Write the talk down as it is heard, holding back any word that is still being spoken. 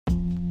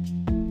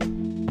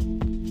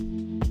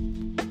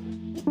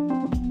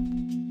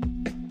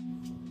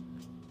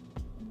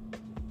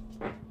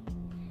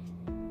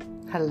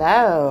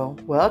Hello,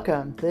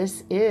 welcome.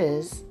 This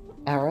is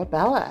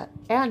Arabella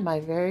and my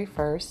very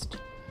first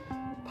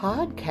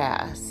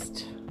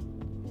podcast.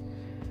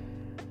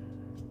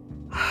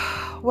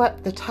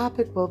 What the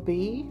topic will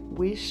be,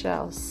 we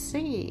shall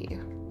see.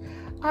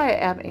 I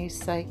am a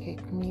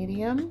psychic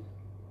medium,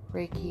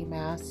 Reiki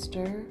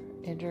master,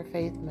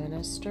 interfaith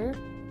minister,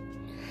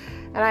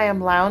 and I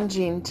am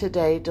lounging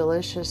today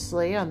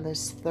deliciously on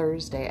this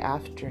Thursday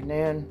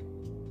afternoon.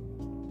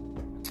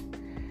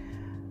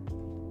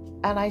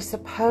 And I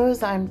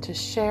suppose I'm to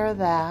share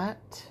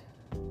that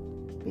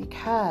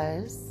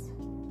because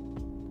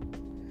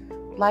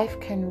life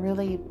can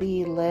really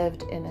be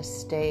lived in a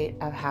state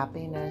of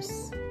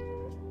happiness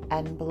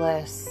and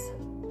bliss.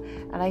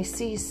 And I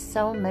see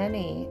so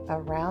many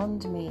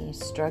around me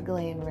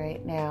struggling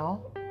right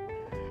now.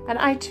 And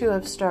I too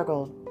have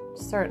struggled,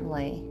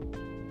 certainly,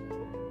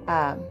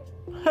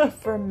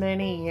 for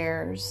many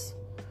years.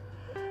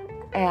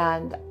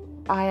 And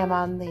I am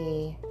on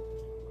the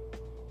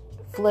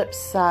flip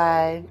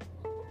side,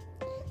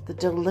 the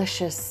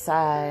delicious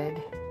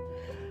side,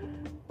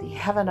 the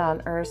heaven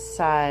on earth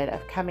side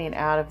of coming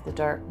out of the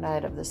dark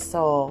night of the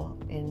soul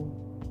in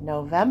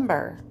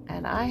November.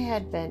 And I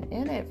had been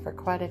in it for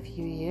quite a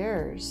few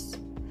years.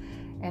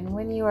 And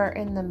when you are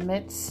in the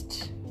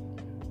midst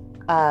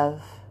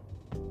of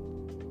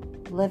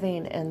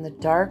living in the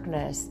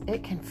darkness,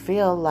 it can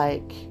feel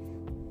like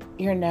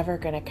you're never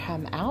going to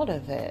come out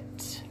of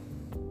it.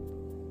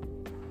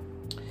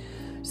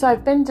 So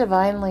I've been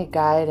divinely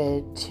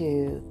guided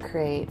to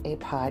create a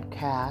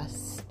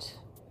podcast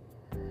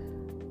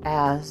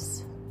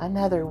as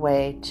another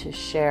way to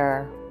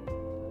share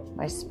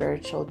my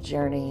spiritual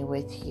journey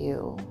with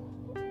you.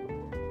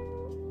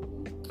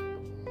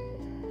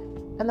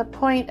 And the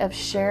point of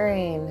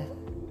sharing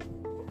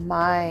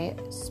my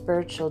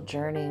spiritual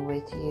journey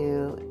with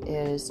you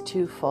is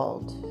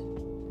twofold.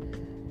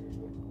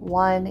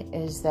 One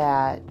is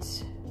that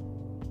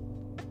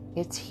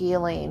it's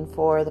healing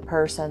for the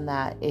person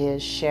that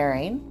is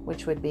sharing,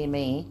 which would be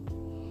me,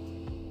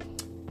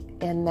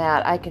 in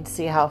that I can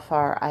see how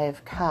far I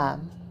have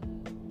come,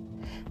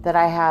 that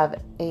I have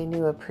a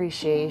new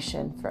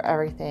appreciation for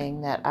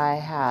everything that I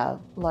have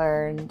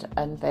learned,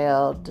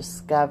 unveiled,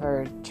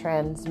 discovered,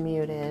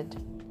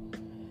 transmuted.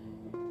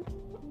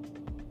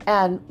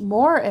 And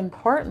more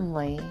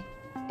importantly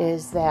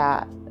is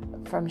that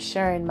from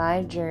sharing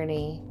my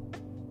journey,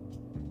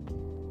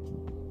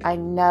 I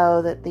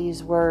know that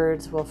these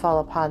words will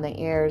fall upon the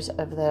ears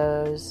of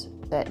those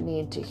that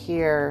need to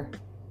hear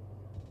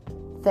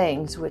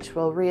things which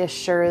will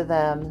reassure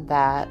them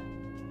that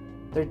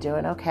they're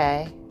doing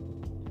okay,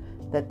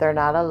 that they're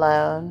not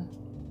alone,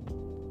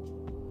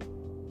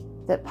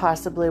 that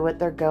possibly what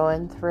they're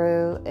going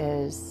through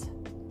is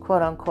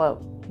quote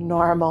unquote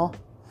normal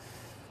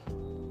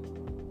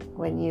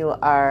when you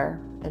are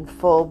in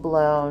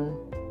full-blown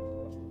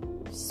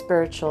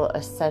spiritual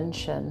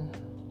ascension.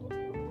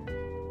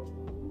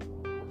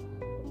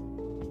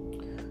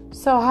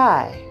 So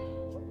hi,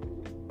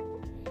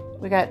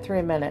 we got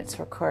 3 minutes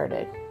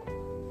recorded.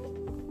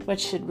 What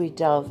should we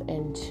delve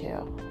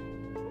into?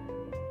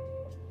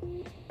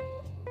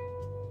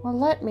 Well,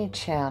 let me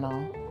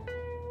channel.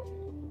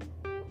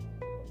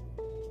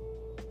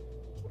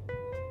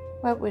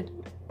 What would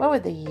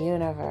the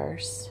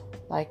universe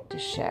like to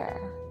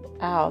share?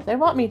 Oh, they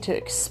want me to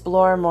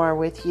explore more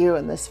with you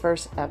in this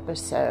first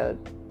episode.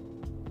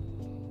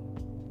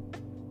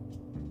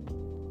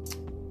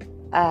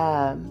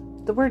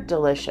 The word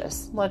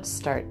delicious, let's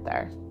start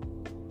there,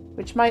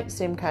 which might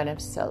seem kind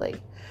of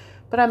silly,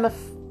 but I'm a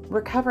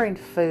recovering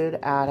food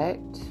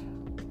addict.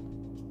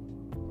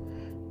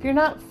 If you're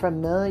not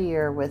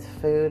familiar with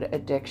food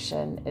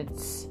addiction,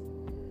 it's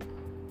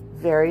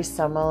very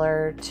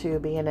similar to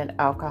being an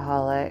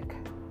alcoholic,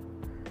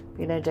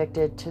 being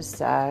addicted to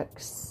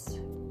sex,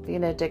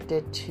 being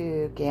addicted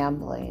to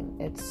gambling.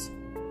 It's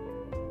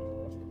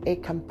a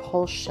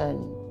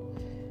compulsion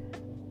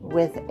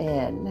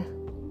within.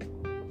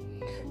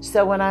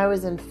 So when I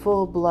was in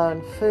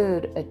full-blown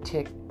food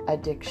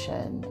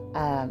addiction,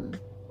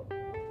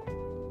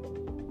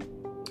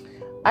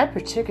 I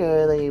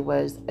particularly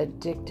was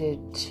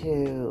addicted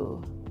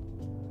to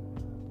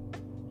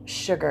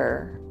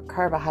sugar,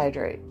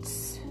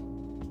 carbohydrates,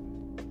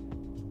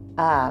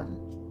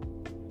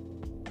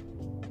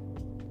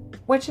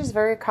 which is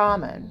very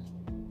common.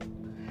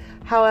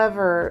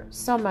 However,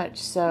 so much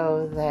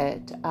so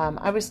that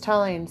I was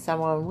telling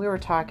someone, we were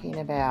talking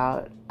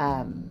about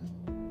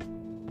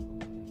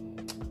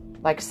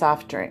like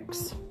soft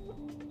drinks.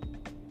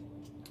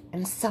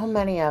 And so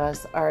many of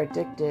us are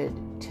addicted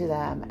to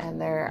them.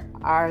 And there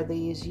are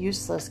these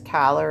useless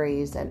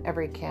calories in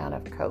every can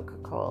of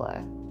Coca-Cola.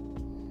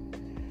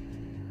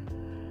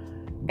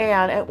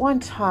 And at one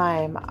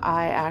time,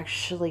 I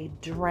actually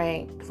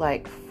drank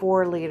like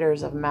 4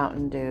 liters of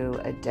Mountain Dew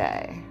a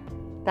day.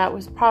 That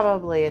was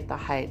probably at the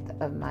height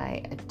of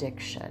my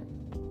addiction.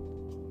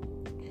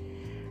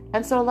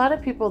 And so a lot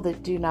of people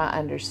that do not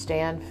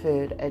understand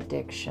food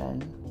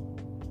addiction,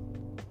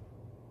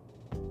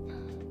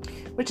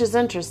 which is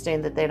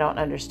interesting that they don't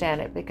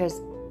understand it,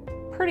 because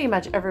pretty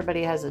much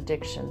everybody has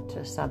addiction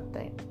to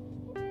something.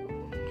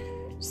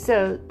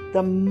 So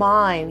the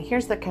mind,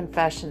 here's the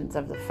confessions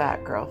of the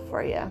fat girl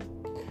for you.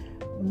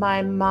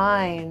 My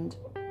mind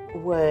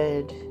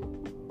would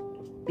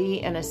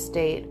be in a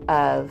state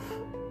of,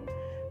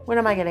 when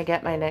am I going to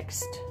get my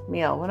next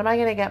meal? When am I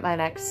going to get my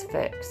next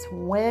fix?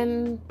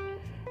 When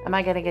am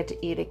I going to get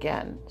to eat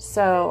again?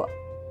 So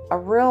a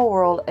real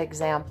world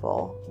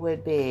example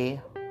would be,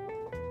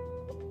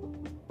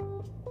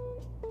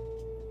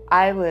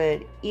 I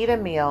would eat a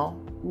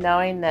meal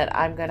knowing that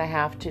I'm going to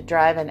have to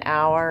drive an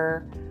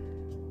hour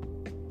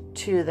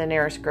to the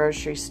nearest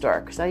grocery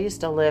store, because I used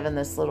to live in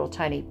this little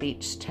tiny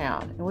beach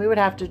town, and we would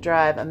have to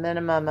drive a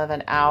minimum of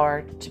an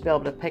hour to be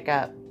able to pick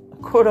up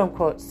quote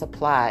unquote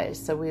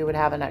supplies, so we would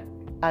have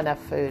enough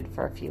food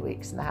for a few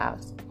weeks in the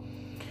house.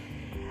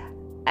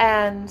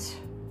 And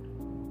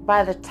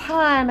by the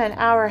time an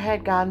hour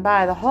had gone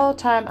by, the whole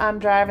time I'm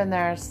driving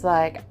there, it's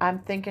like I'm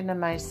thinking to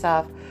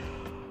myself,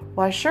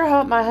 well, I sure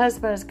hope my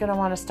husband is going to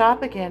want to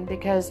stop again,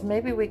 because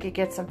maybe we could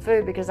get some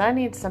food, because I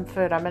need some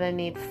food. I'm going to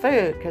need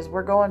food because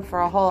we're going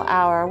for a whole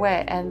hour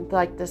away. And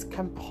like this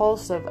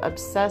compulsive,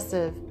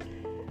 obsessive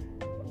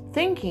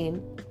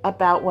thinking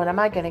about when am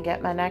I going to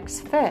get my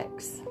next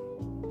fix.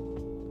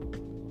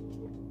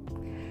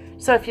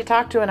 So if you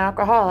talk to an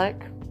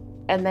alcoholic,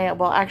 and they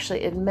will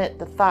actually admit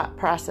the thought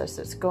process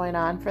that's going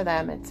on for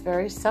them, it's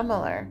very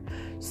similar.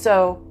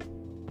 So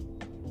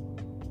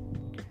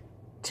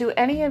to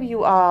any of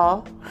you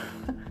all,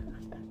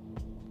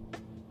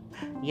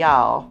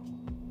 y'all,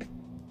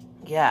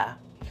 yeah,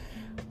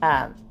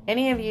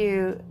 any of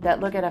you that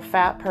look at a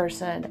fat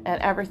person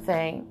and ever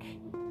think,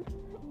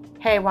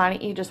 hey, why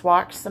don't you just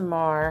walk some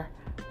more?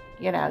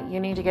 You know, you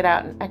need to get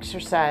out and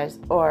exercise,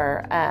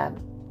 or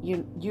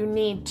you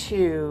need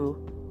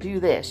to do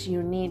this,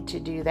 you need to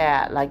do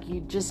that, like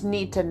you just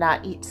need to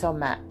not eat so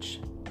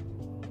much.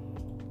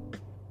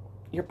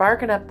 You're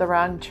barking up the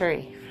wrong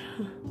tree.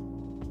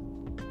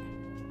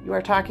 You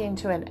are talking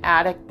to an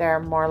addict there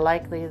more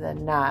likely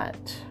than not.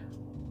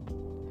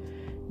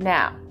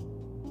 Now,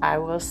 I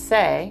will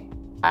say,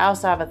 I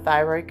also have a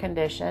thyroid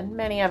condition.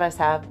 Many of us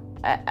have,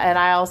 and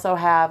I also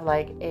have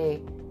like a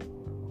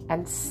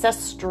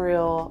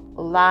ancestral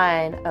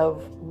line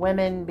of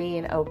women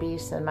being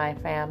obese in my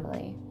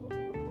family.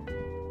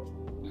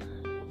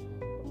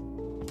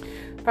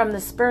 From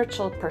the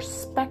spiritual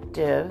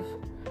perspective,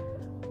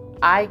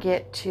 I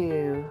get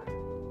to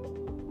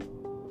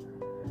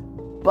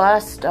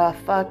bust a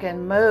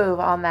fucking move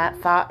on that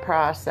thought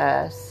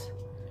process.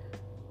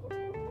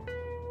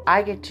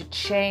 I get to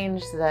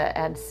change the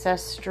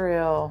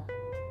ancestral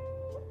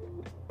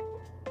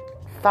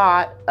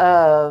thought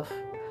of,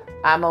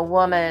 I'm a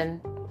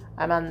woman,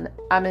 I'm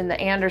in the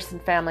Anderson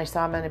family, so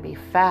I'm going to be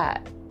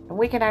fat. And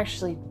we can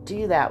actually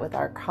do that with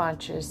our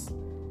conscious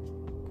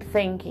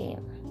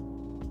thinking.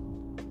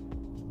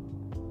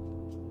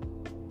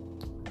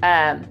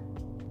 I've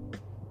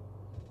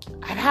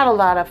had a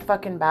lot of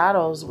fucking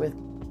battles with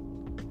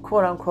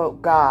quote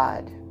unquote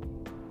God.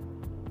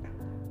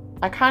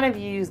 I kind of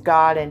use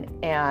God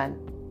and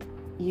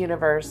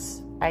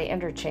universe. I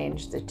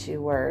interchange the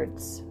two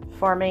words.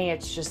 For me,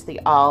 it's just the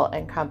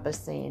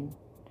all-encompassing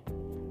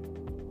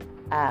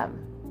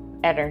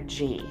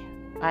energy.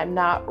 I'm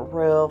not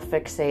real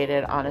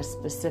fixated on a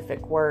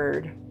specific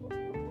word.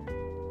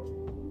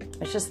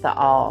 It's just the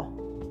all.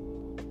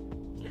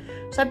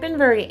 So I've been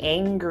very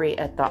angry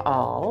at the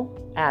all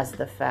as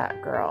the fat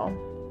girl.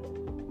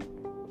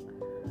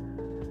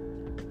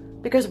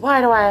 Because why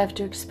do I have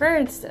to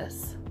experience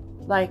this?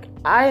 Like,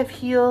 I have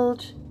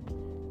healed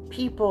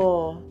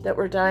people that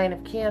were dying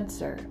of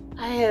cancer.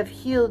 I have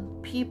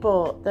healed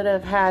people that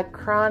have had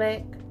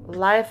chronic,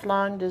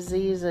 lifelong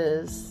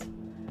diseases.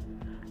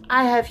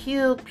 I have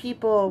healed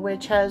people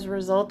which has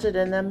resulted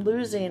in them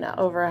losing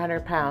over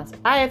 100 pounds.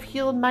 I have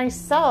healed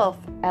myself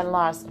and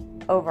lost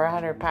over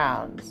 100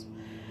 pounds.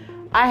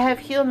 I have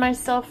healed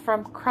myself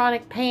from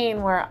chronic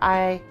pain where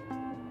I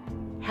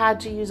had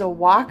to use a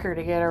walker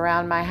to get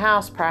around my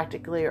house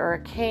practically, or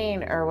a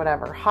cane or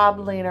whatever,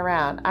 hobbling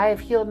around. I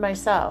have healed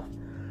myself.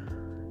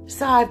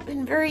 So I've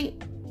been very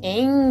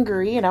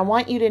angry, and I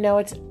want you to know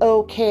it's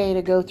okay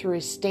to go through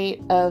a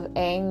state of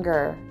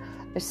anger,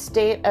 a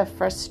state of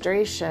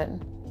frustration.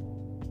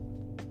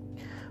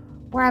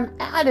 Where I'm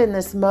at in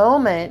this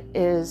moment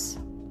is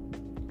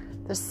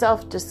the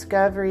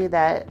self-discovery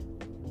that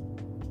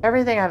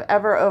everything I've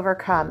ever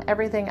overcome,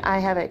 everything I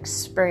have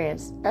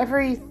experienced,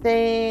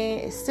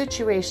 everything,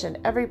 situation,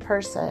 every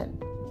person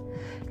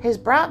has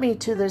brought me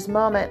to this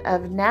moment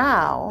of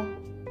now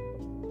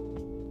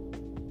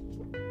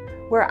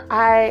where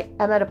I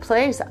am at a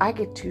place I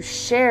get to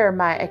share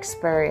my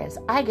experience.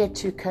 I get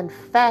to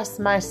confess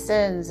my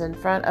sins in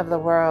front of the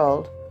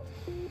world,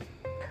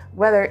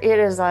 whether it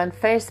is on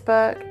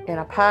Facebook, in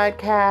a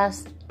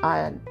podcast,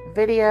 on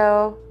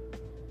video.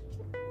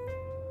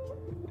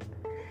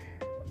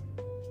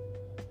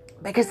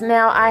 Because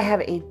now I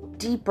have a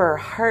deeper,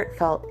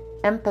 heartfelt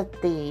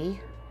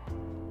empathy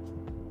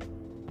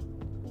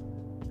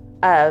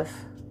of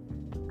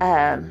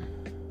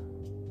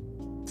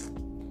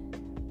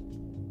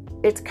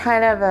it's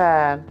kind of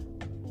a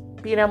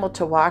being able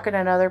to walk in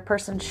another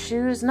person's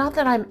shoes. Not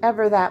that I'm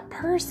ever that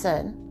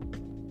person,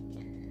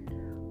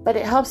 but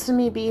it helps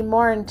me be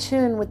more in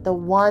tune with the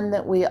one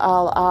that we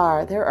all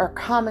are. There are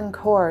common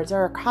chords,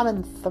 there are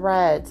common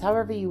threads,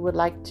 however you would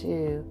like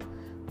to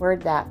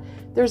word that.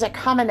 There's a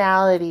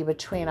commonality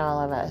between all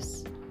of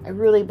us. I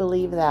really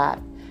believe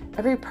that.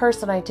 Every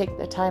person I take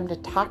the time to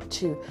talk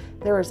to,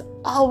 there is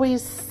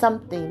always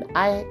something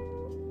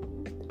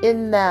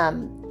in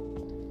them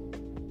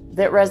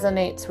that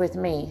resonates with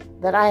me,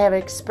 that I have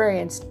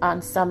experienced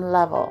on some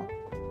level.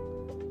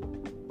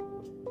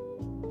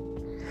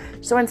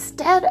 So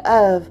instead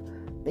of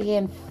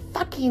being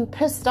fucking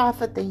pissed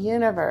off at the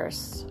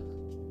universe,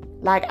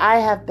 like I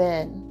have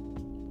been,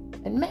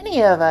 and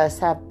many of us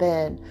have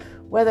been,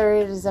 whether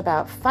it is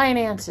about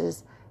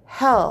finances,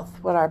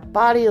 health, what our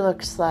body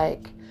looks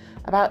like,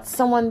 about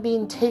someone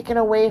being taken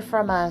away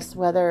from us,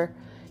 whether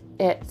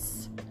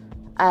it's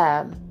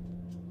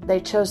they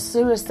chose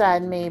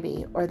suicide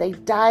maybe, or they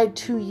died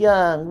too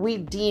young. We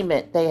deem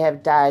it they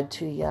have died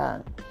too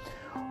young.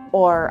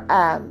 Or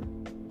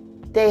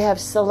they have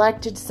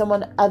selected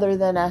someone other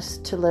than us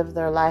to live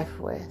their life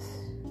with.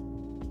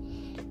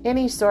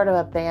 Any sort of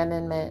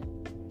abandonment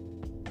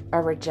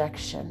or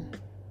rejection.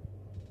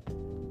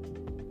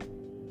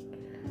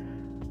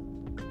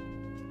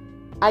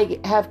 I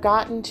have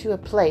gotten to a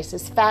place,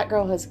 this fat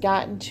girl has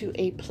gotten to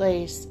a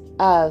place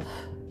of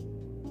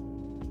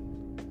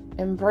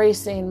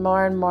embracing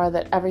more and more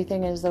that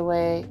everything is the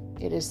way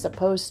it is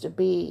supposed to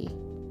be.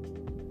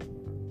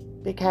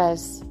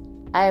 Because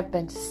I have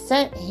been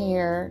sent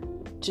here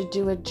to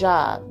do a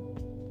job.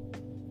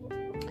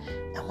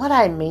 And what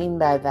I mean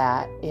by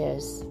that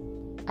is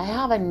I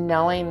have a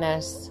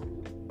knowingness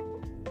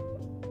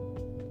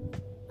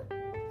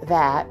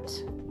that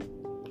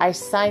I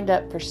signed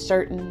up for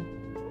certain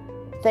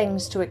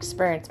things to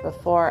experience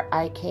before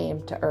I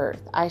came to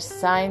Earth. I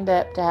signed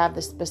up to have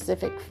the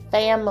specific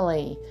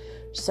family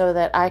so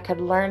that I could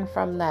learn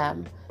from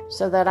them,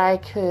 so that I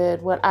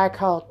could, what I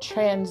call,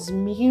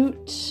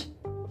 transmute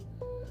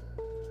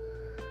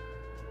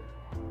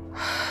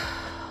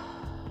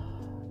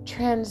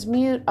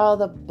all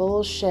the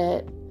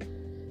bullshit,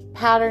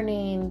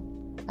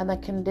 patterning, and the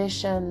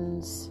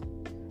conditions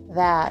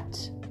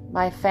that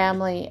my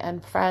family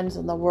and friends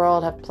in the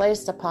world have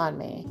placed upon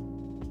me.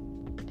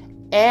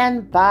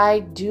 And by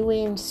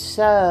doing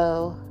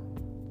so,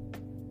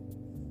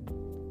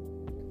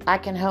 I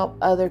can help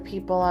other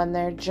people on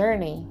their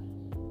journey.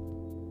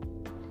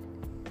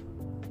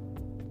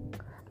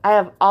 I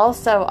have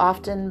also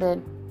often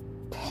been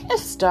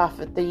pissed off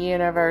at the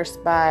universe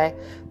by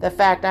the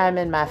fact I'm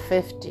in my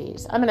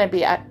 50s. I'm going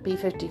to be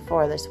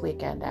 54 this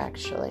weekend,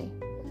 actually.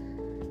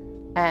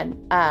 And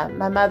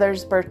my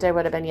mother's birthday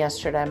would have been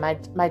yesterday.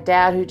 My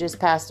dad, who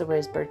just passed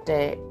away's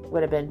birthday,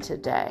 would have been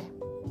today.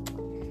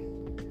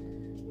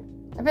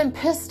 I've been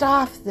pissed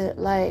off that,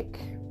 like,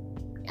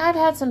 I've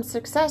had some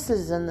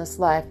successes in this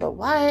life, but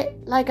why,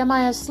 like, am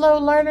I a slow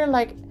learner?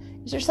 Like,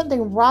 is there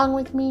something wrong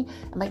with me?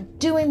 Am I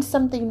doing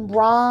something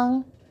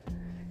wrong?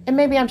 And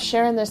maybe I'm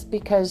sharing this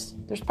because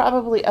there's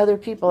probably other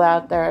people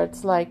out there.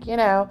 It's like, you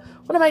know,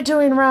 what am I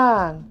doing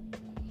wrong?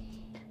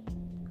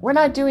 We're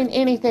not doing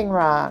anything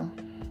wrong.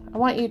 I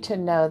want you to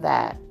know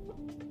that.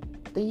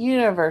 The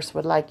universe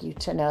would like you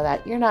to know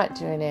that. You're not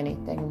doing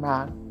anything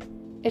wrong.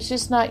 It's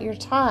just not your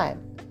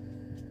time.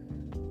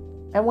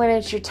 And when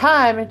it's your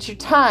time, it's your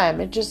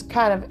time. It just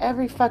kind of,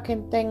 every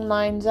fucking thing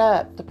lines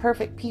up. The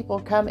perfect people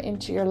come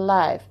into your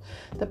life.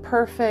 The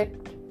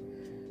perfect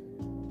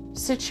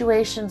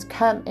situations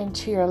come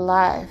into your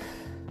life.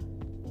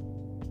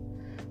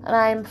 And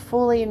I'm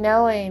fully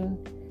knowing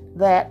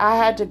that I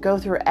had to go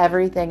through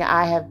everything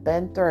I have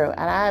been through.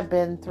 And I have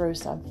been through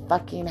some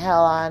fucking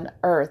hell on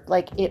earth.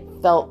 Like, it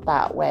felt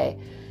that way.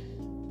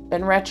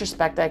 In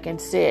retrospect, I can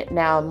see it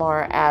now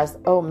more as,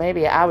 oh,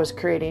 maybe I was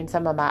creating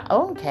some of my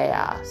own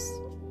chaos.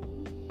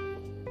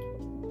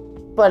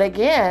 But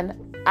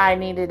again, I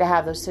needed to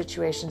have those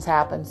situations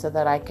happen so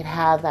that I could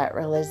have that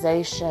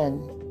realization.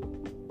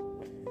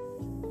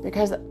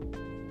 Because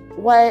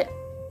what,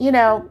 you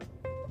know,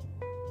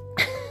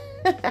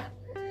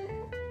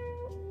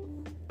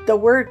 the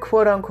word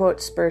quote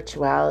unquote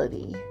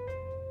spirituality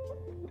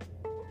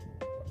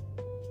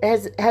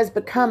has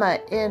become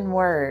an in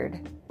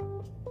word,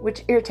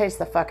 which irritates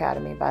the fuck out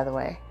of me, by the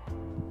way.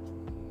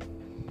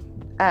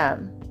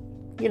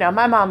 You know,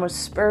 my mom was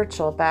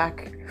spiritual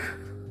back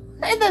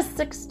in the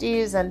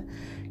 60s and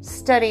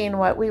studying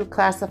what we would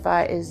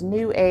classify as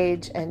new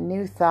age and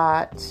new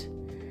thought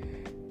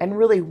and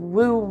really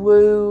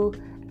woo-woo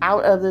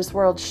out of this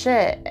world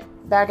shit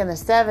back in the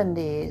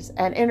 70s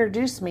and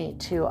introduced me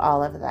to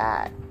all of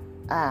that.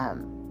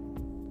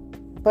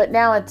 But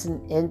now it's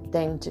an in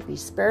thing to be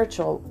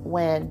spiritual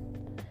when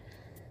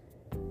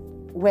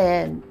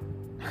when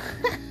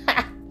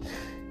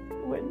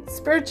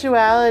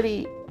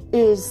spirituality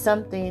is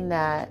something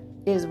that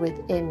is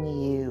within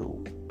you.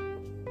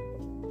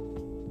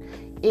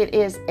 It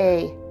is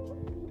a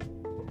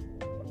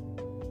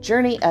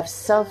journey of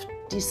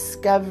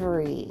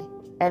self-discovery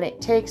And it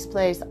takes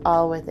place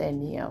all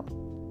within you.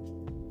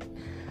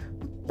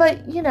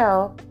 But,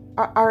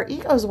 our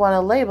egos want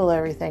to label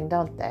everything,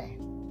 don't they?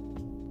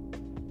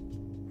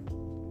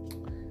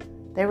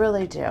 They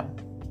really do.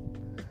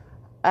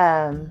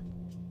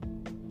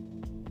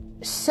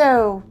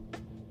 So,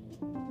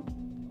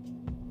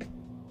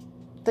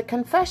 the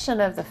confession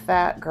of the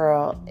fat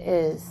girl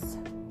is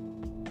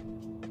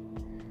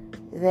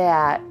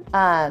that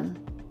I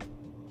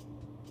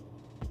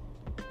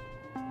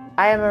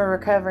am a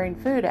recovering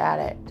food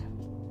addict.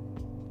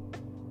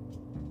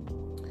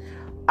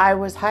 I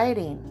was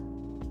hiding.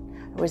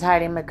 I was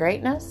hiding my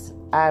greatness.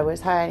 I was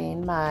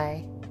hiding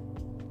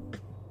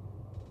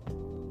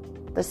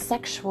the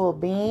sexual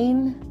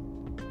being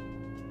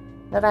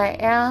that I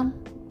am.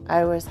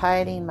 I was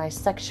hiding my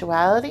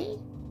sexuality.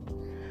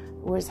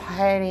 I was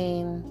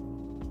hiding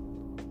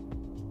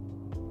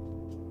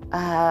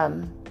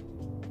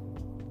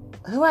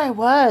who I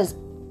was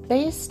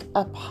based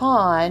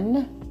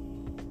upon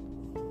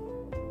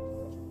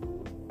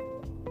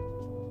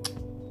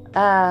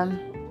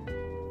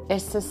a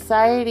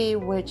society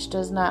which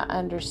does not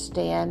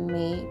understand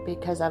me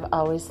because I've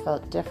always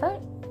felt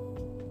different.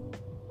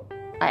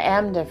 I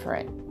am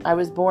different. I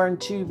was born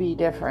to be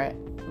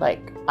different.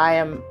 Like, I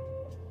am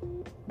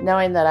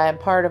knowing that I am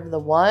part of the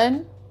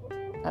one.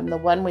 I'm the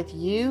one with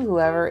you,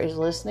 whoever is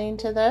listening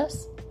to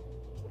this.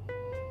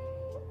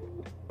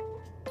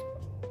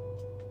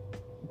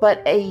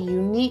 But a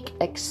unique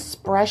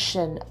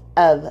expression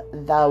of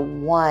the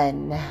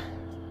one.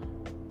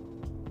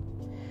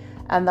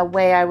 And the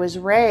way I was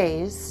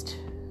raised,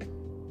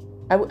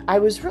 I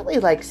was really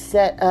like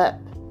set up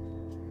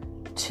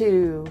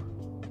to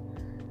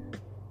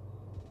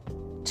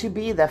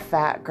be the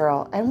fat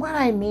girl. And what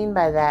I mean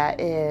by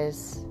that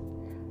is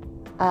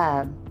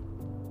my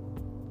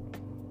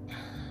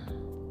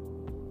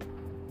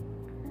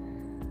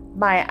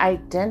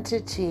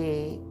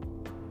identity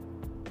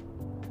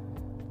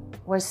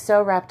was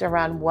so wrapped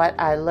around what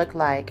I looked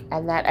like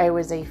and that I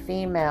was a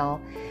female.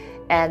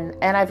 And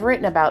I've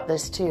written about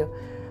this too.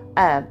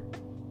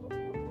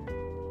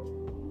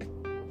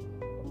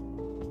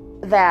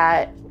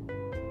 That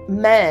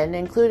men,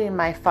 including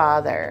my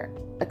father,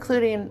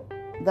 including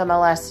the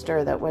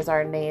molester that was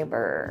our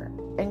neighbor,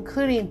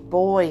 including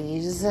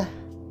boys,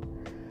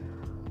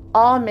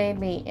 all made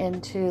me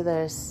into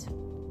this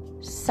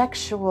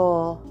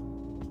sexual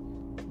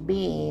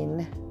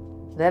being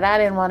that I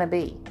didn't want to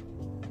be.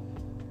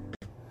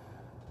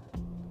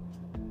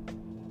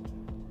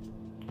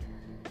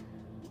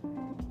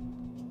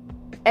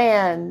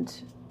 And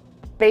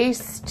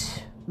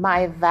based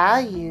my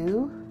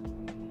value,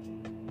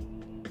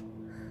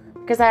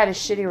 because I had a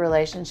shitty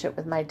relationship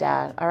with my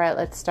dad. All right,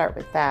 let's start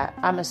with that.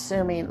 I'm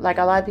assuming, like,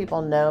 a lot of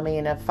people know me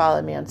and have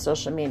followed me on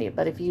social media,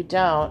 but if you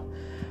don't,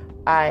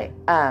 I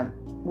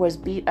was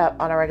beat up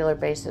on a regular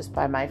basis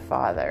by my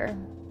father.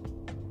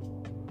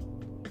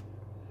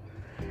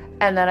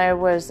 And then I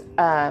was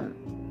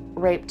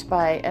raped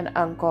by an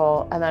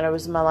uncle, and then I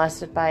was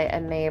molested by a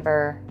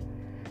neighbor.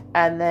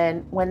 And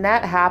then when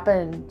that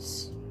happened,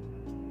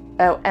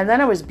 and then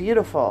I was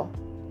beautiful,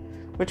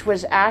 which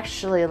was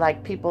actually,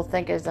 like, people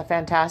think is a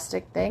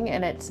fantastic thing,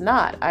 and it's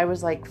not. I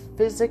was, like,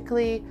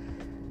 physically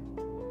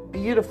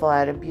beautiful. I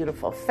had a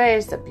beautiful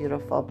face, a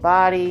beautiful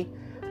body.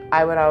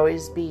 I would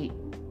always be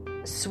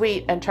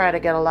sweet and try to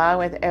get along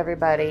with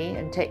everybody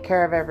and take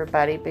care of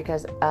everybody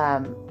because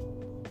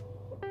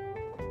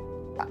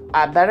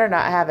I better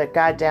not have a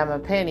goddamn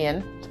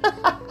opinion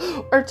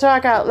or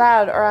talk out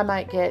loud, or I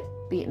might get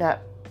beaten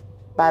up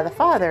by the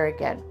father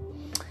again.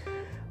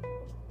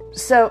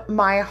 So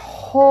my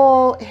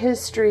whole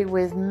history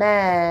with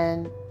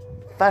men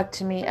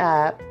fucked me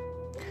up.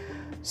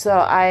 So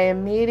I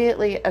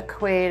immediately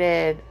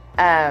equated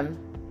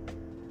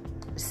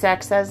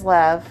sex as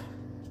love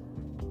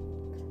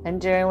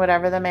and doing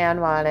whatever the man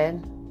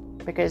wanted,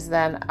 because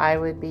then I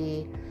would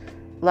be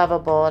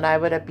lovable and I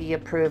would be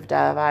approved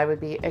of. I would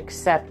be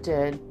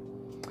accepted.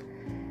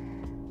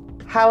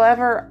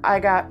 However, I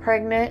got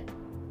pregnant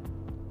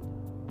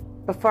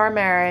before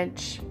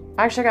marriage.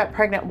 I actually got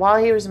pregnant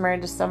while he was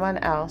married to someone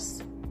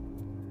else.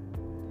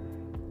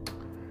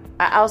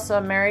 I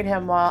also married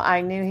him while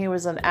I knew he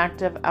was an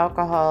active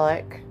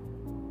alcoholic.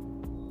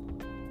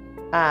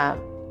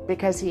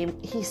 Because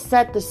he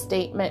said the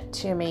statement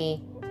to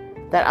me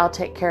that I'll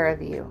take care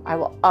of you. I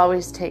will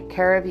always take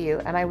care of you.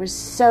 And I was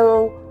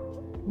so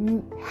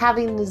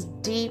having this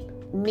deep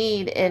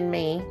need in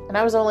me. And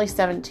I was only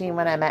 17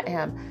 when I met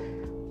him.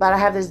 But I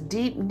have this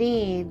deep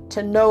need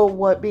to know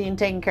what being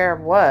taken care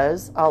of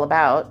was all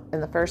about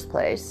in the first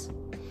place.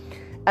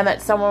 And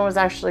that someone was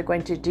actually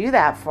going to do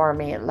that for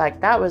me.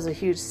 Like, that was a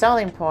huge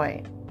selling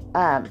point.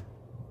 But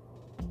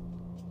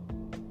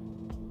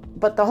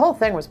the whole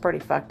thing was pretty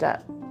fucked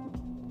up.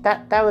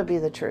 That would be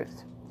the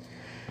truth.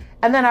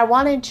 And then I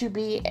wanted to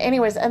be,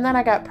 anyways, and then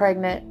I got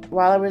pregnant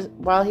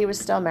while he was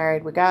still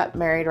married. We got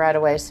married right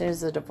away as soon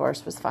as the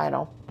divorce was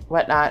final,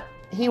 whatnot.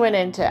 He went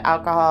into live-in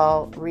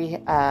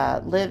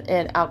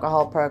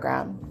alcohol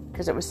program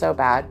because it was so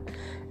bad.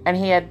 and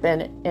he had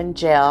been in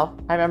jail.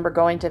 I remember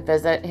going to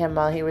visit him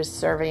while he was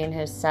serving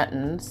his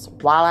sentence,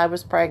 while I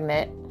was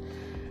pregnant,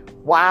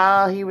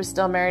 while he was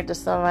still married to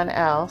someone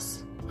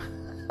else.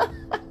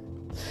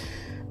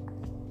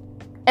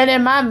 And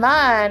in my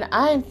mind,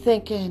 I'm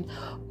thinking,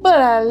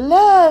 but I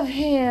love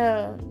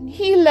him.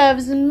 He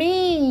loves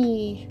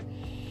me.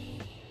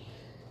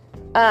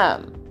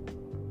 So,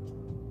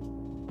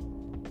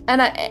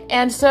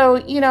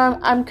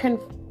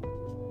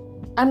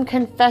 I'm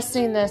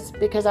confessing this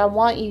because I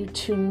want you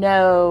to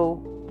know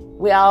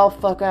we all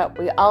fuck up.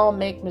 We all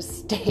make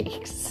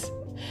mistakes.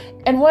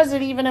 And was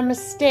it even a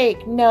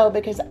mistake? No,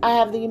 because I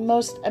have the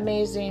most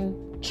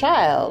amazing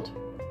child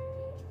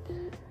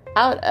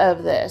out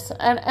of this.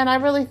 And I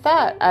really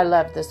thought I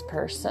loved this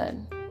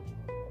person.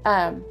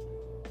 But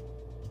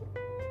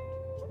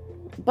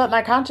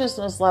my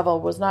consciousness level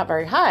was not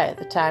very high at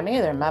the time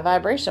either. My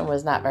vibration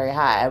was not very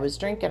high. I was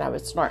drinking, I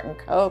was snorting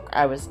coke,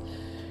 I was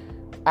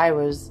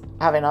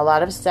having a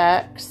lot of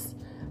sex,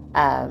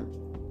 and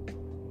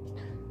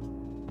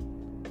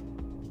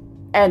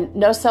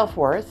no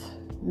self-worth.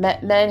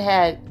 Men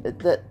had,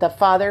 the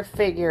father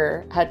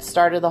figure had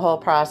started the whole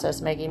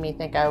process making me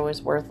think I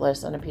was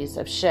worthless and a piece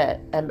of shit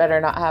and better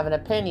not have an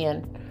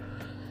opinion.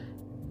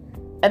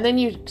 And then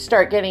you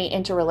start getting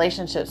into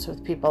relationships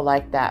with people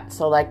like that.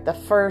 So like the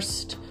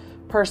first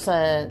boy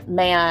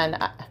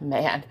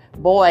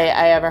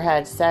I ever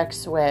had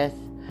sex with,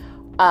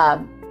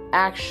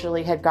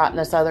 actually had gotten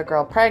this other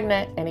girl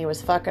pregnant, and he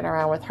was fucking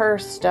around with her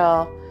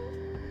still,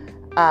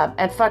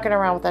 and fucking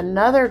around with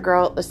another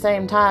girl at the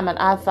same time. And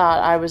I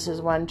thought I was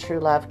his one true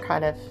love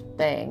kind of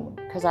thing,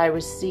 because I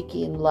was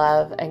seeking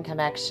love and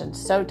connection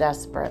so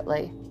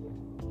desperately.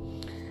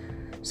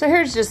 So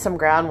here's just some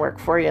groundwork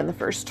for you in the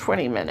first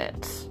 20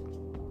 minutes.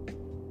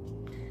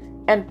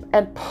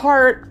 And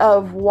part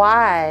of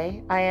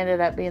why I ended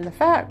up being the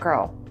fat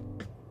girl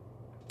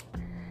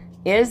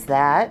is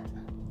that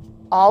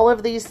all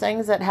of these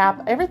things that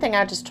happen, everything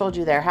I just told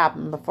you there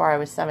happened before I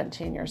was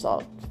 17 years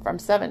old, from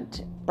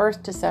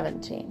birth to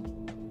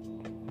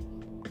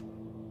 17.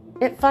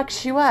 It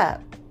fucks you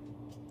up.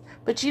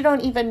 But you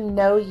don't even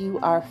know you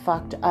are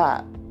fucked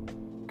up,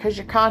 because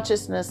your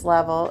consciousness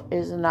level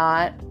is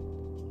not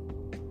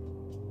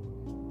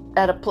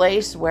at a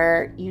place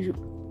where you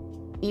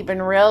even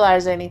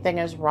realize anything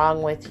is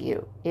wrong with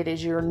you. It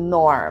is your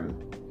norm.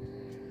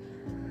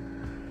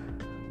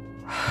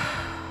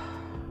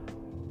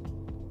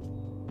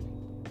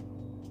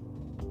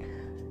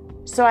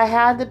 So I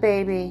had the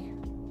baby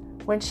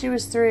when she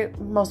was 3,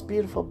 most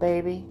beautiful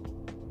baby.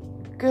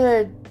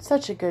 Good,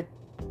 such a good,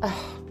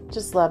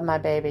 just love my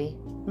baby.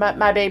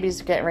 My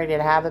baby's getting ready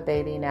to have a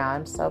baby now.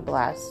 I'm so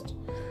blessed.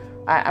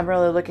 I'm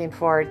really looking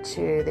forward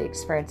to the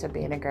experience of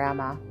being a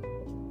grandma.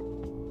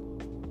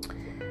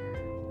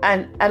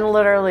 And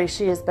literally,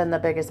 she has been the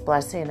biggest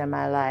blessing in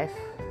my life.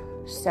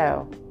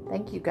 So,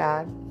 thank you,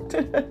 God.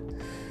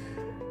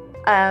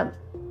 And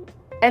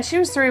she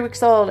was 3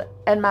 weeks old,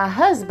 and my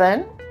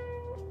husband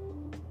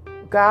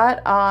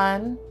got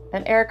on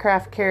an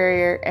aircraft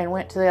carrier and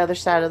went to the other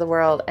side of the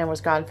world and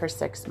was gone for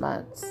 6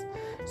 months.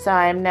 So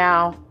I am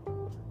now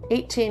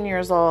 18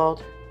 years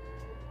old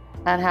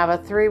and have a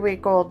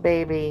 3-week-old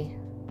baby,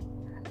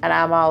 and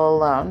I'm all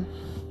alone.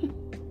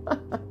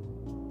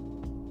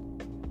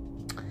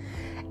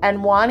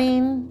 And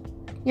wanting,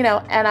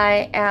 and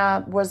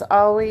I was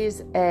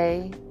always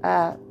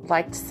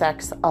liked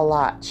sex a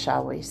lot,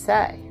 shall we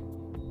say.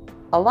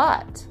 A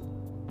lot.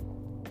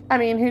 I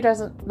mean, who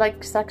doesn't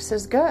like sex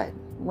is good?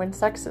 When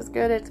sex is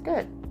good, it's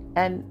good.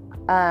 And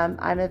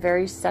I'm a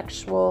very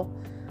sexual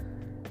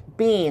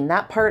being.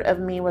 That part of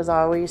me was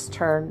always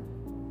turned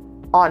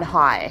on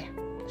high,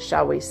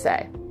 shall we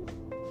say.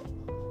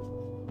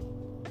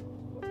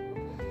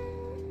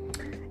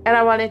 And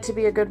I wanted to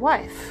be a good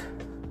wife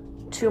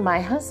to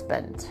my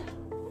husband.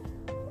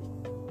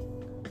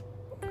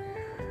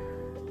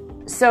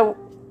 So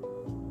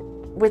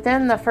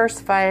within the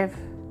first 5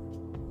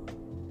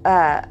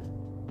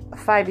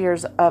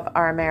 years of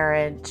our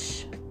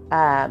marriage,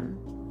 I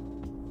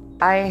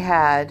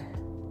had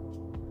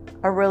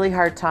a really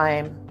hard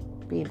time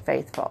being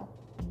faithful.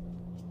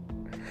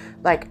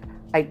 Like,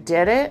 I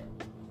did it,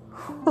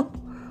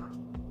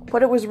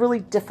 but it was really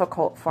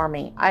difficult for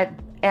me.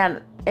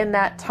 And in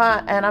that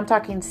time, and I'm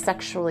talking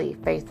sexually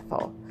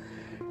faithful.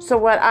 So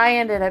what I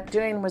ended up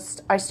doing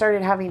was I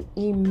started having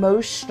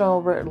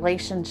emotional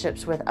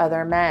relationships with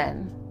other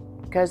men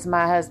because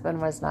my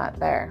husband was not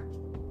there.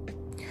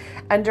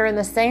 And during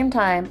the same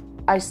time,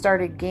 I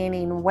started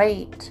gaining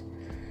weight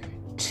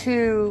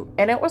and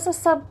it was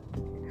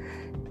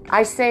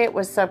I say it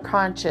was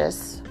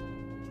subconscious,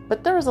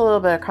 but there was a little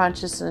bit of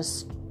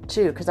consciousness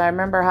too, because I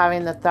remember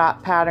having the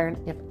thought pattern,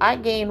 if I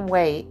gain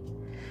weight,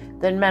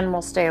 then men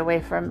will stay away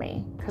from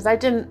me. Because I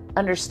didn't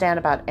understand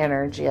about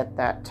energy at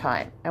that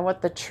time. And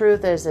what the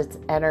truth is, it's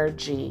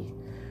energy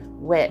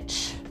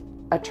which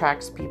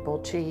attracts people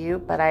to you.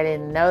 But I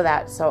didn't know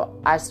that. So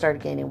I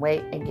started gaining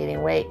weight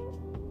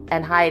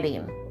and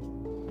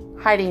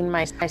hiding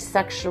my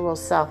sexual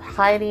self,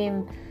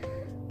 hiding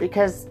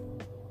because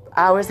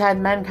I always had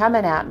men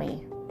coming at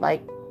me.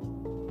 like,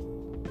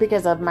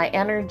 because of my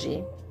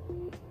energy.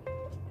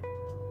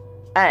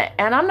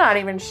 And I'm not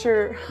even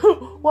sure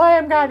why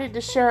I'm guided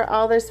to share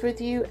all this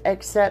with you,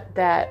 except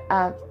that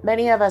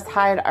many of us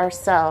hide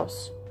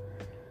ourselves.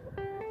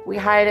 We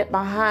hide it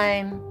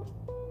behind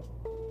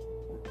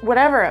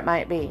whatever it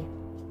might be,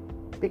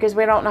 because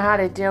we don't know how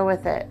to deal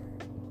with it.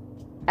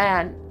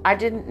 And I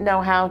didn't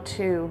know how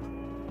to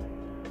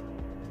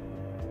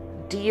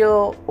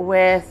deal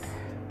with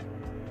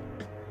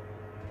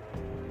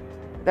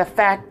the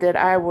fact that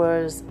I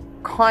was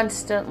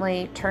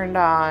constantly turned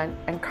on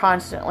and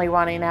constantly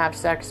wanting to have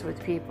sex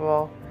with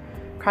people,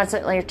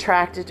 constantly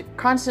attracted,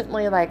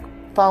 constantly like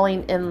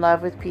falling in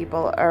love with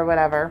people or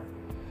whatever.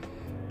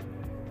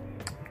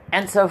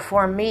 And so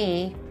for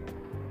me,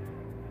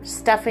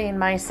 stuffing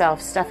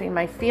myself, stuffing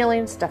my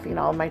feelings, stuffing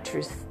all my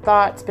true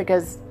thoughts,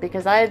 because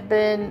I had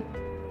been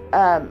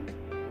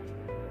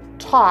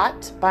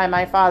taught by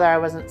my father I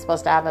wasn't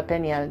supposed to have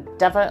opinion,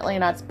 definitely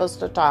not supposed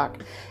to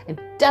talk, and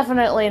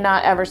definitely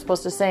not ever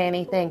supposed to say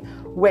anything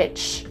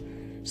which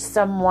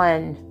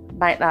someone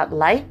might not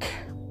like.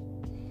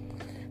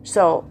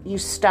 So you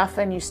stuff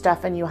and you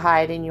stuff and you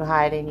hide and you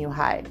hide and you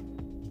hide.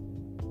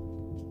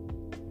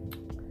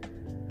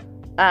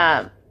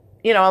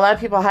 You know, a lot of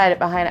people hide it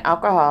behind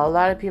alcohol. A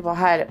lot of people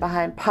hide it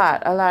behind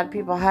pot. A lot of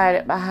people hide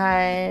it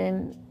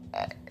behind,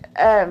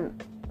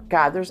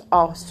 God, there's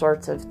all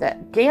sorts of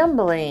that.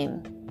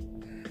 Gambling.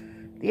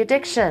 The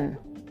addiction.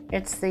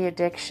 It's the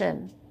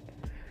addiction.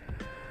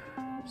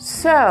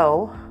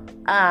 So,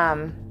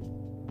 at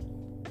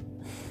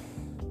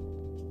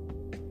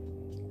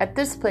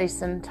this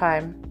place in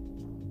time,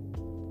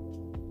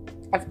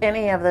 if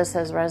any of this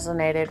has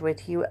resonated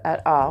with you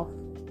at all,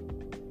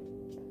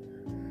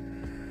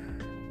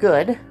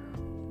 good.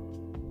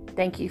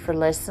 Thank you for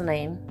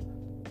listening.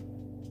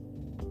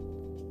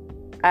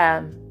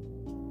 I've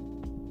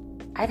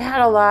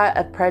had a lot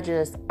of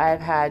prejudice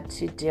I've had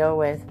to deal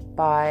with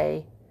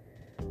by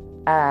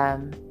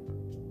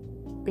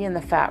being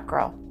the fat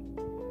girl.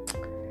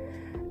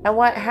 And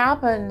what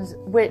happens,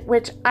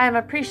 which I'm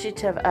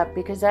appreciative of,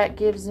 because that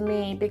gives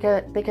me,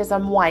 because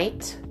I'm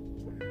white,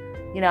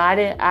 you know,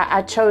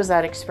 I chose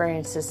that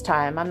experience this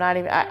time.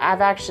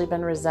 I've actually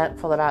been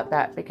resentful about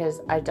that,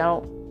 because I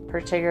don't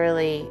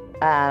particularly,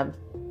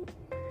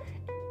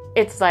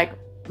 it's like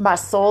my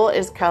soul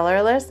is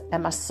colorless,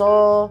 and my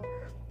soul,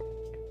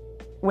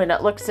 when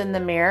it looks in the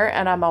mirror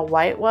and I'm a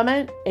white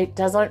woman, it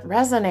doesn't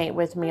resonate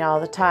with me all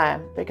the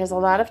time, because a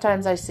lot of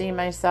times I see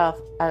myself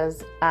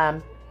as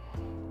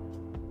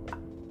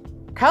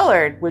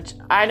colored, which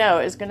I know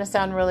is going to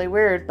sound really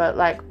weird, but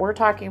like, we're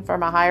talking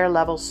from a higher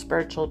level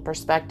spiritual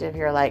perspective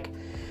here. Like,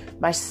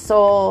 my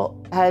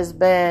soul has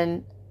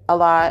been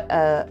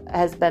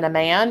has been a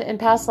man in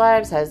past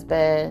lives, has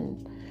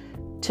been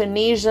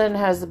Tunisian,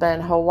 has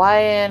been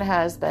Hawaiian,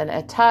 has been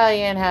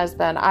Italian,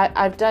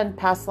 I've done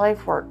past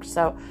life work.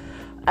 So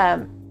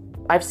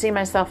I've seen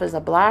myself as a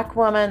black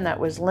woman that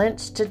was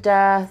lynched to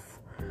death.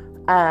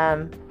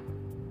 And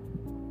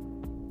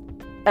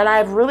I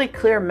have really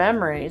clear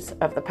memories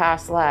of the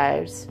past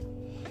lives.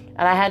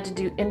 And I had to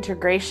do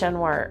integration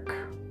work,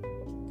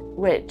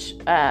 which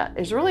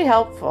is really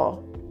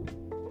helpful.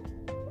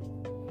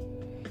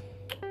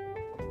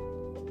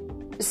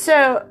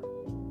 So,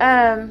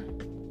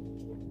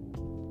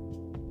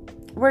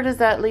 where does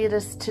that lead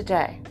us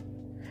today?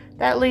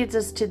 That leads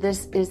us to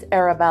This is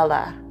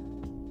Arabella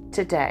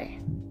today.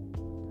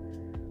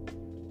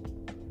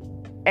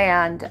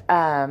 And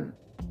the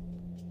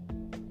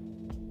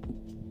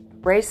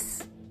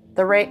race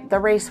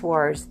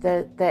wars,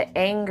 the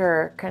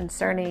anger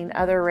concerning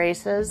other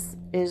races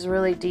is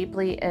really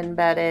deeply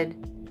embedded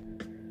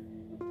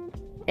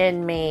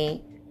in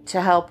me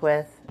to help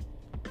with,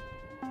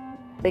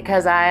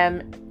 because I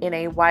am in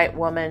a white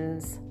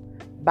woman's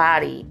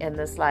body in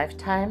this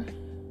lifetime.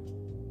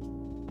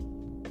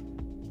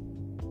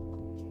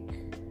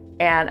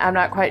 And I'm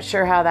not quite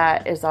sure how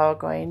that is all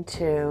going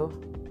to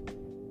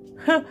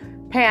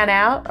pan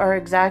out, or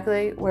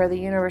exactly where the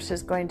universe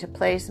is going to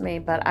place me,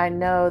 but I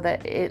know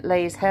that it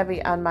lays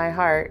heavy on my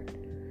heart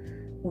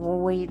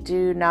when we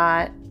do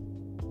not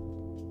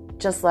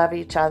just love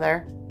each other,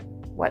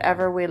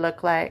 whatever we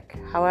look like,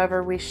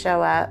 however we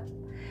show up.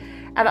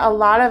 And a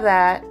lot of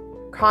that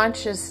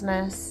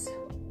consciousness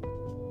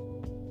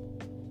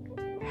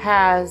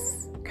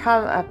has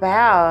come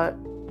about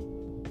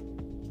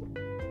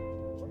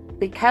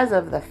because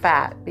of the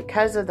fat,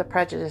 because of the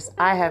prejudice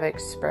I have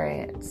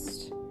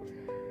experienced,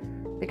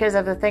 because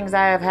of the things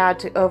I have had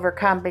to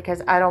overcome,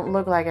 because I don't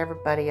look like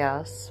everybody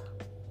else.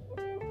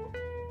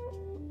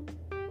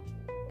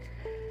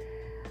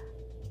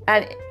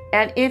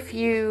 And if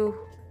you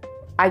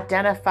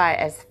identify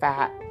as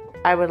fat,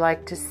 I would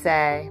like to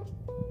say,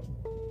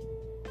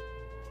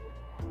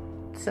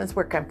 since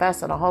we're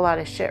confessing a whole lot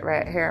of shit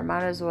right here,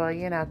 might as well,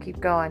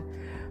 keep going.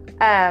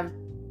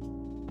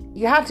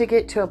 You have to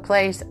get to a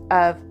place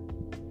of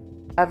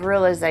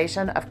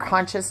realization, of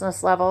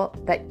consciousness level,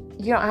 that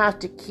you don't have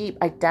to keep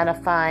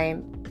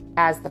identifying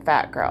as the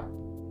fat girl.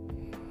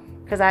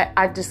 Because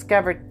I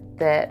discovered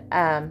that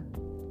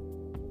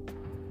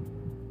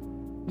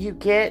you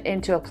get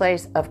into a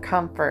place of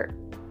comfort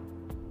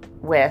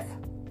with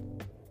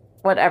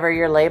whatever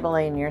you're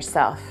labeling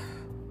yourself.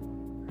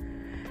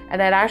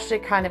 And it actually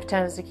kind of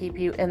tends to keep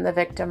you in the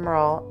victim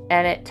role.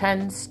 And it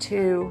tends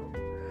to,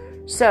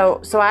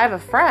 so I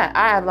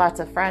have lots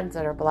of friends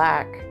that are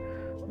Black,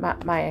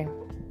 my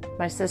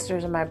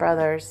sisters and my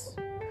brothers.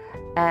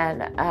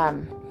 And,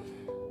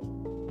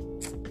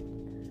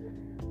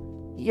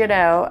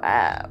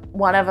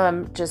 one of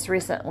them just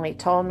recently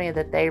told me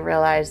that they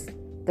realized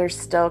they're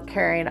still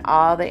carrying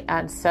all the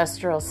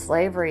ancestral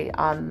slavery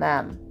on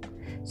them.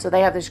 So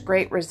they have this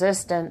great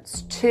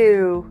resistance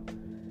to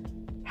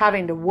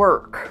having to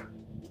work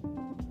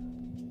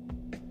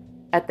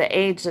at the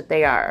age that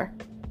they are.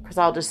 Because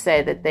I'll just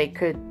say that they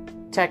could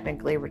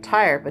technically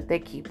retire, but they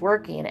keep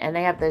working. And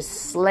they have this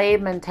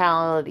slave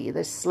mentality,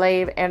 this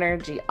slave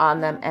energy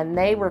on them. And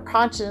they were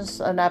conscious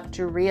enough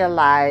to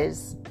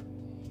realize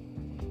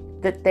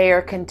that they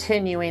are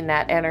continuing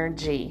that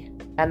energy.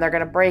 And they're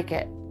going to break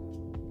it.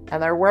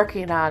 And they're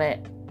working on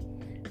it.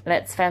 And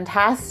it's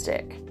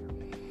fantastic.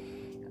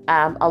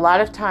 A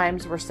lot of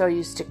times we're so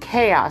used to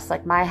chaos.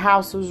 Like my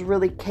house was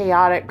really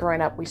chaotic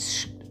growing up.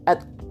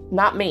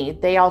 Not me.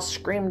 They all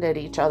screamed at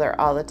each other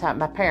all the time.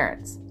 My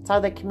parents. That's how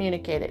they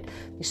communicated.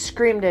 They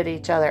screamed at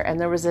each other. And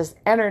there was this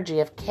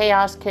energy of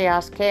chaos,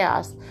 chaos,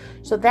 chaos.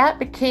 So that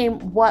became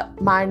what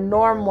my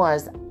norm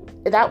was.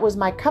 That was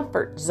my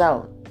comfort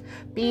zone.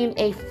 Being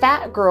a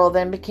fat girl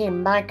then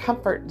became my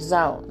comfort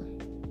zone.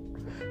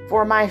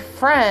 For my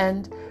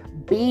friend,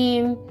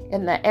 being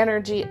in the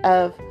energy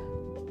of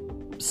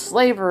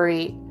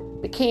slavery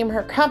became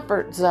her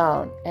comfort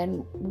zone.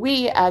 And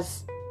we,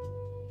 as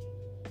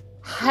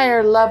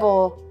higher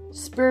level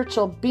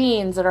spiritual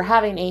beings that are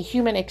having a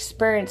human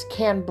experience,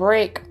 can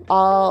break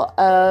all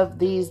of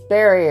these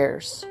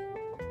barriers.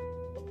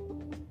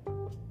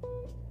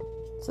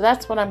 So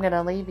that's what I'm going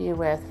to leave you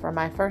with for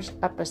my first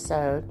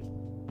episode.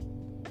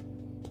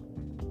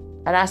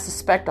 And I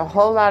suspect a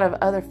whole lot of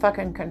other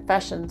fucking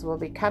confessions will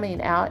be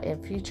coming out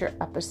in future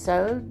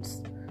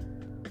episodes.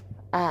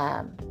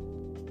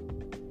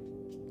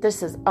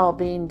 This is all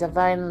being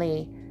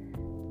divinely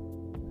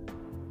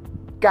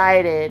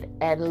guided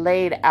and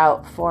laid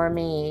out for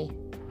me.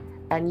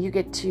 And you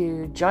get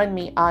to join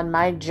me on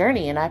my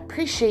journey. And I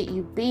appreciate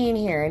you being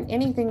here. And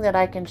anything that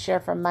I can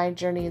share from my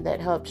journey that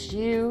helps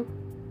you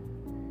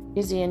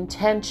is the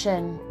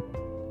intention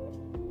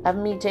of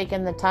me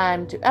taking the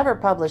time to ever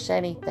publish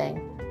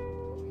anything.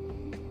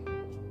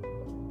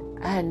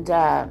 And,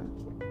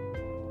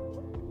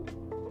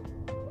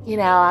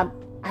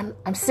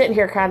 I'm sitting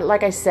here kind of,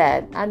 like I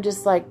said, I'm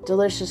just like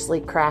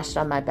deliciously crashed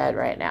on my bed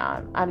right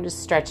now. I'm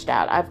just stretched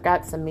out. I've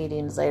got some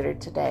meetings later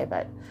today,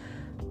 but,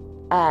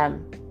 I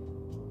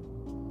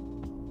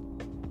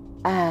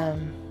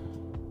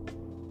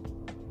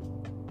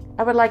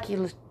would like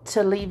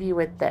to leave you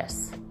with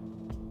this.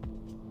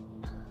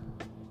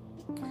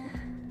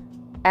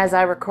 As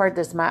I record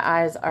this, my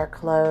eyes are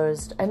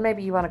closed, and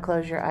maybe you want to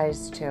close your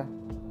eyes too.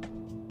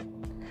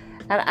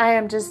 And I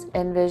am just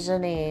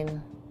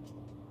envisioning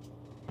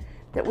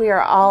that we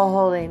are all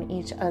holding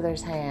each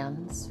other's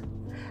hands.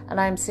 And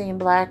I'm seeing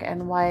black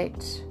and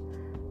white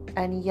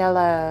and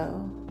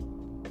yellow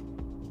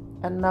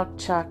and milk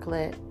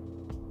chocolate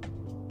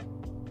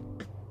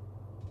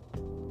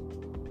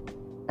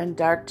and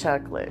dark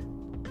chocolate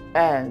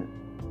and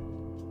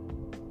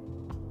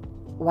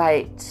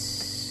white.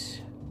 It's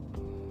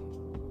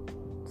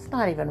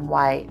not even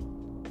white.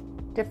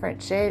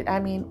 Different shade. I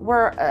mean,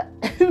 we're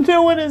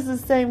no one is the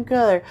same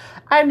color.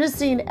 I'm just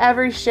seeing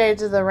every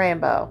shades of the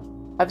rainbow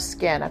of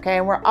skin, okay?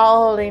 And we're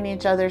all holding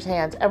each other's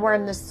hands, and we're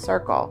in this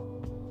circle.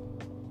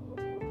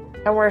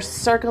 And we're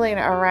circling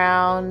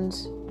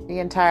around the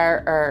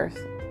entire earth,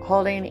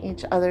 holding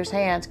each other's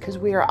hands, because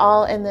we are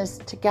all in this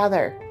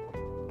together.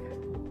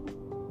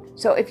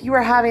 So if you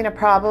are having a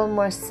problem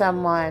with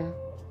someone,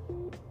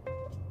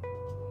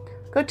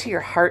 go to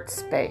your heart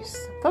space.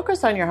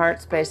 Focus on your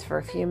heart space for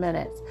a few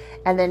minutes.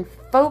 And then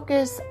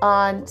focus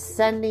on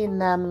sending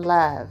them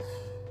love.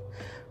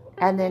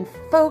 And then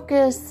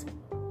focus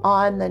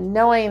on the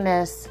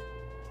knowingness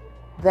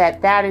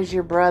that that is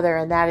your brother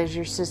and that is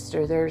your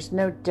sister. There's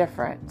no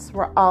difference.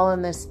 We're all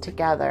in this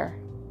together.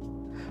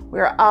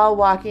 We're all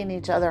walking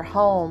each other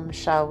home,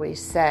 shall we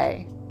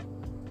say.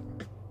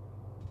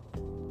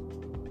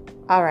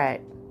 All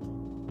right.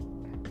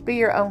 Be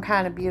your own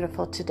kind of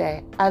beautiful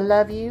today. I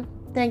love you.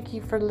 Thank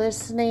you for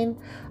listening.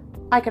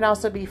 I can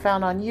also be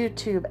found on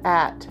YouTube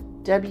at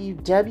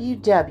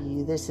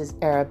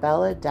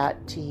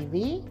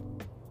www.thisisarabella.tv.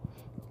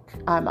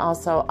 I'm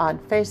also on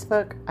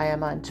Facebook. I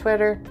am on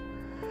Twitter.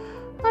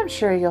 I'm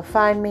sure you'll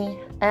find me.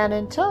 And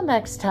until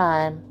next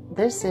time,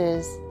 this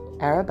is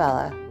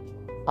Arabella.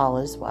 All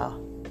is well.